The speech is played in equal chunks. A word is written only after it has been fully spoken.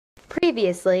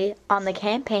Previously on the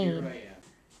campaign.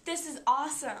 This is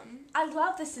awesome. I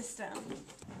love the system.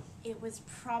 It was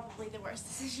probably the worst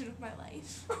decision of my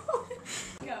life.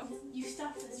 Go. You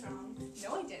stuffed this wrong.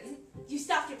 No, I didn't. You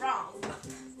stuffed it wrong.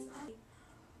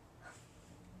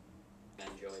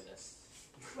 Enjoy this.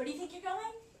 Where do you think you're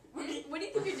going? What do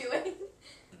you think you're doing?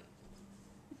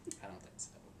 I don't think so.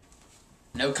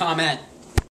 No comment.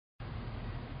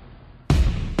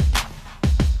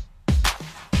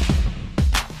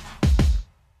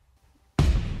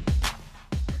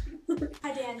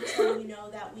 Hi Dan, just letting you know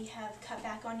that we have cut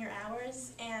back on your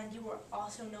hours and you were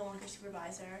also no longer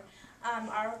supervisor.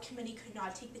 Our committee could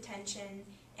not take the tension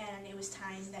and it was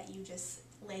time that you just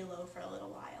lay low for a little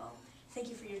while. Thank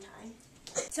you for your time.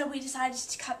 So we decided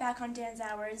to cut back on Dan's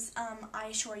hours. I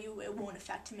assure you it won't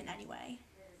affect him in any way.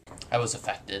 I was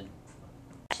affected.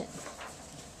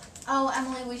 Oh,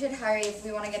 Emily, we should hurry if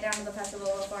we want to get down to the festival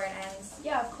before it ends.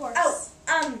 Yeah, of course.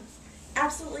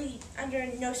 Absolutely under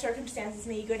no circumstances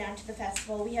may you go down to the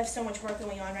festival. We have so much work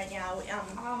going on right now.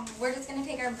 We're just going to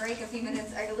take our break a few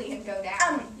minutes early and go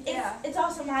down. It's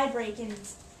also my break and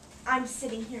I'm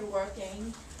sitting here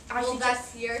working. Well,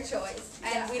 that's your choice,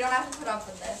 and we don't have to put up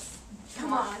with this.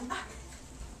 Come on.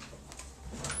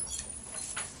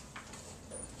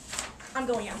 I'm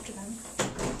going after them.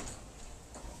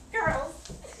 Girls.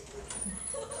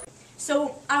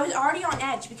 So I was already on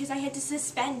edge because I had to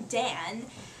suspend Dan,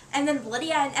 and then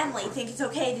Lydia and Emily think it's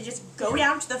okay to just go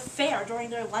down to the fair during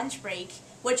their lunch break,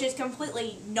 which is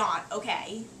completely not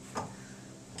okay.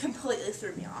 Completely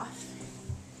threw me off.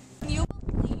 Can you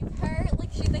believe her?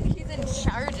 Like, she thinks she's in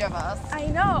charge of us. I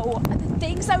know. The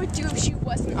things I would do if she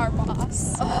wasn't our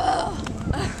boss.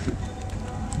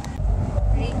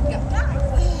 Ready, go.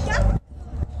 Guys,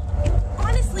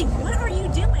 honestly, what are you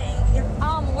doing?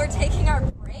 We're taking our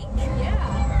break?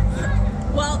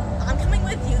 Yeah. Well, I'm coming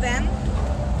with you then.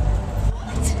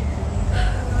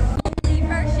 Believe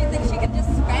her? She thinks she can just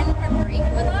spend her break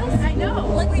with us? I know.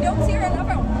 Like, we don't see her enough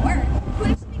at work. Who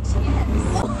does she think she is?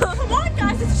 Come on,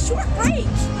 guys, it's a short break.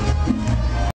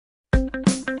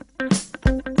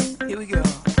 Here we go.